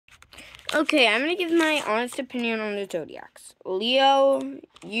Okay, I'm gonna give my honest opinion on the zodiacs. Leo,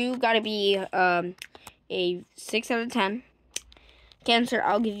 you gotta be a 6 out of 10. Cancer,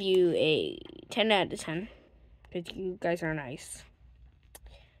 I'll give you a 10 out of 10 because you guys are nice.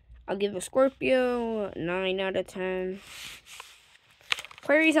 I'll give a Scorpio 9 out of 10.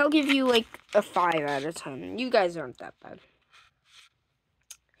 Aquarius, I'll give you like a 5 out of 10. You guys aren't that bad.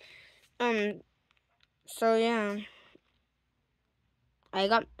 So yeah, I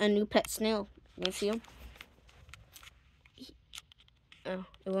got a new pet snail. You wanna see him? Oh,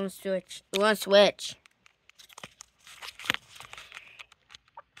 it won't switch. It won't switch.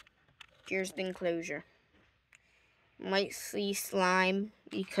 Here's the enclosure. Might see slime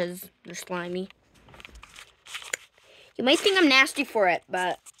because they're slimy. You might think I'm nasty for it,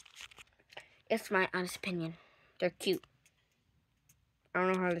 but it's my honest opinion. They're cute. I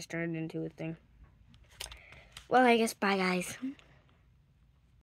don't know how this turned into a thing. Well, I guess bye, guys.